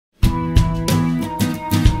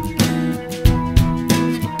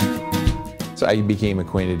So I became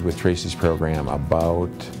acquainted with Tracy's program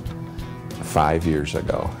about 5 years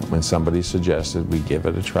ago when somebody suggested we give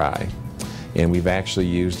it a try. And we've actually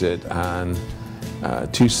used it on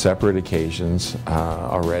 2 separate occasions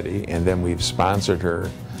already, and then we've sponsored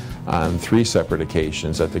her on 3 separate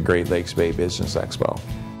occasions at the Great Lakes Bay Business Expo.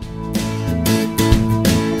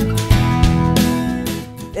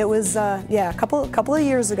 It was yeah, a couple of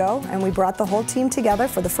years ago, and we brought the whole team together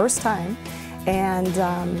for the first time, and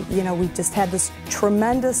you know, we just had this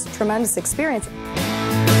tremendous experience.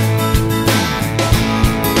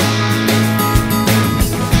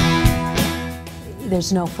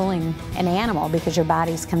 There's no fooling an animal because your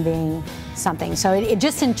body's conveying something. So it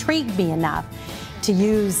just intrigued me enough to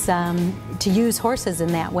use horses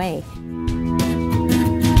in that way.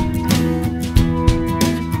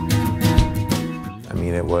 I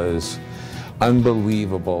mean, it was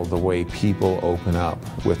unbelievable the way people open up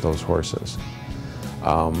with those horses.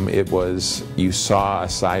 You saw a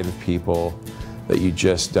side of people that you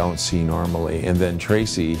just don't see normally, and then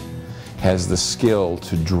Tracy has the skill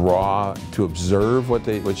to observe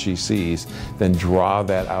what she sees, then draw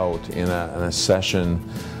that out in a session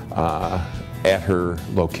at her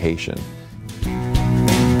location.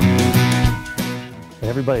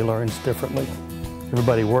 Everybody learns differently,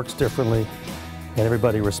 everybody works differently, and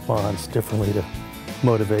everybody responds differently to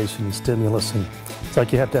motivation and stimulus. And it's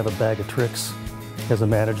like you have to have a bag of tricks as a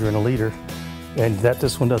manager and a leader, and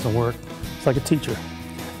this one doesn't work. It's like a teacher.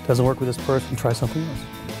 Doesn't work with this person, try something else.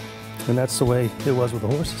 And that's the way it was with the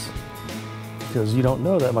horses, because you don't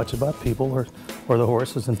know that much about people or the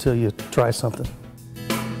horses until you try something.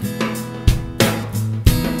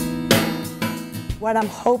 What I'm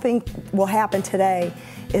hoping will happen today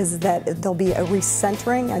is that there'll be a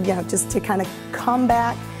recentering, and you know, just to kind of come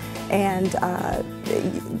back and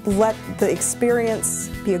let the experience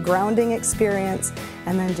be a grounding experience,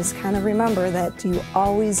 and then just kind of remember that you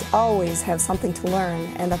always have something to learn,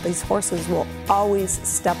 and that these horses will always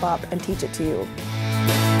step up and teach it to you.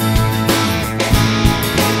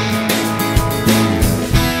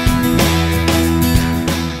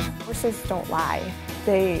 Horses don't lie.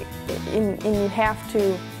 And you have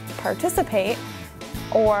to participate,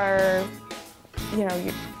 or you know,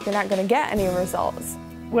 you're not going to get any results.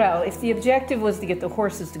 Well, if the objective was to get the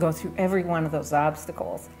horses to go through every one of those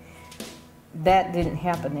obstacles, that didn't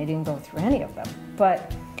happen. They didn't go through any of them.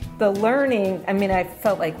 But the learning, I mean, I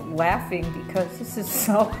felt like laughing because this is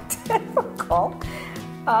so difficult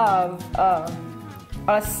of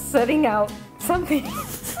us setting out something,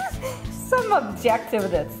 some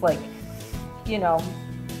objective that's like, you know,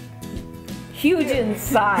 huge in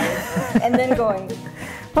size, and then going,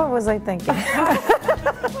 What was I thinking?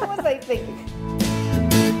 what was I thinking?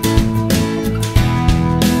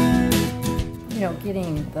 You know,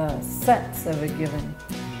 getting the sense of a given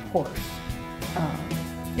horse.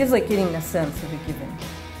 It's like getting the sense of a given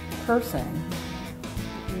person.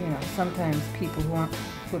 You know, sometimes people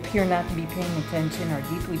who appear not to be paying attention are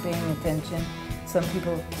deeply paying attention.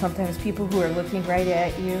 Sometimes people who are looking right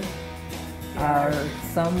at you are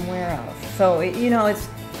somewhere else. So, you know, it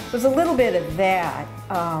was a little bit of that.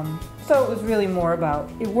 So it was really more about,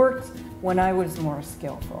 it worked when I was more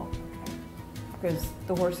skillful, because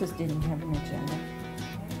the horses didn't have an agenda.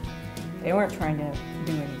 They weren't trying to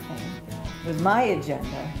do anything. It was my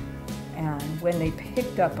agenda, and when they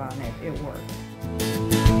picked up on it, it worked.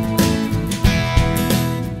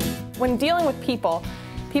 When dealing with people,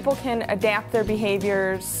 people can adapt their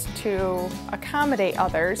behaviors to accommodate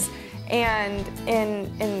others. And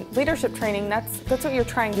in leadership training, that's what you're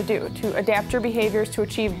trying to do, to adapt your behaviors to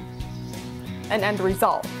achieve an end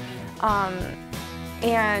result.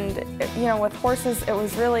 And you know, with horses, it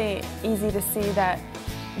was really easy to see that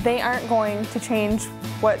they aren't going to change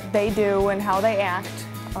what they do and how they act.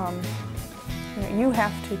 You know, you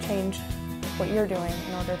have to change what you're doing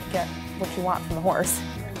in order to get what you want from the horse.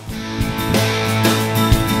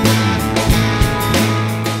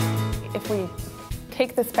 If we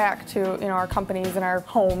take this back to, you know, our companies and our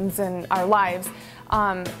homes and our lives,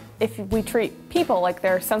 if we treat people like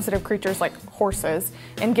they're sensitive creatures like horses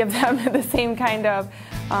and give them the same kind of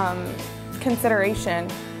consideration,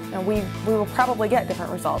 you know, we will probably get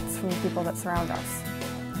different results from the people that surround us.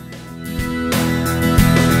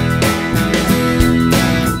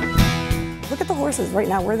 Look at the horses right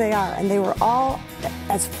now where they are, and they were all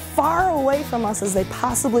as far away from us as they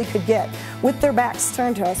possibly could get, with their backs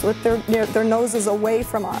turned to us, with their noses away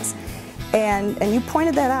from us. And you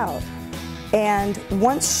pointed that out. And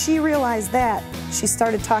once she realized that, she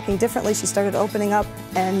started talking differently, she started opening up,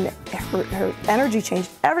 and her energy changed,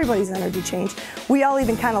 everybody's energy changed. We all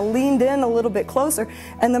even kind of leaned in a little bit closer,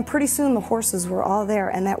 and then pretty soon the horses were all there,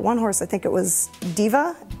 and that one horse, I think it was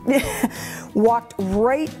Diva, walked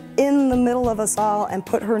right in the middle of us all and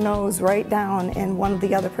put her nose right down in one of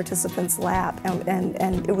the other participants' lap,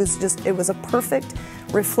 and it was a perfect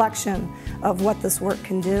reflection of what this work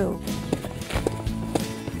can do.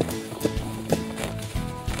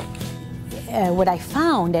 What I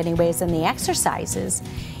found, anyways, in the exercises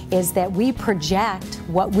is that we project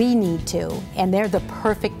what we need to, and they're the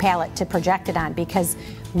perfect palette to project it on because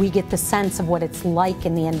we get the sense of what it's like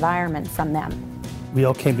in the environment from them. We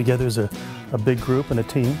all came together as a big group and a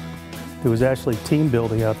team. There was actually team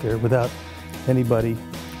building out there without anybody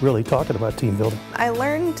really talking about team building. I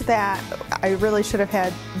learned that I really should have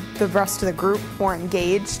had the rest of the group more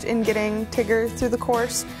engaged in getting Tigger through the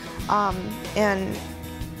course, and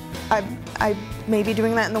I may be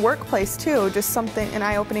doing that in the workplace too, just something, an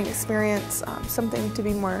eye-opening experience, something to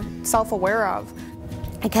be more self-aware of.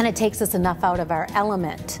 It kind of takes us enough out of our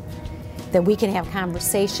element that we can have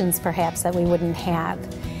conversations perhaps that we wouldn't have.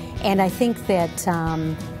 And I think that,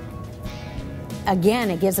 again,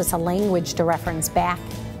 it gives us a language to reference back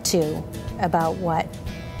to about what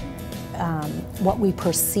we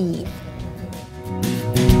perceive.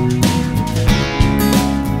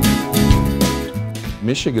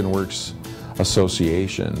 Michigan Works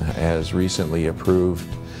Association has recently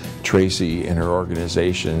approved Tracy and her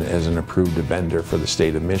organization as an approved vendor for the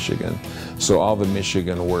state of Michigan. So all the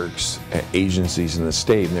Michigan Works agencies in the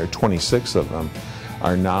state, and there are 26 of them,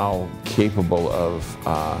 are now capable of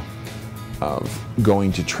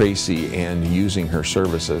going to Tracy and using her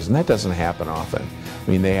services, and that doesn't happen often. I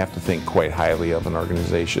mean, they have to think quite highly of an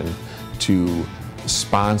organization to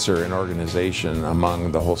sponsor an organization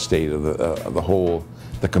among the whole state of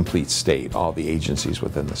the complete state, all the agencies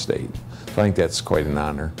within the state. So I think that's quite an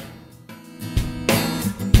honor.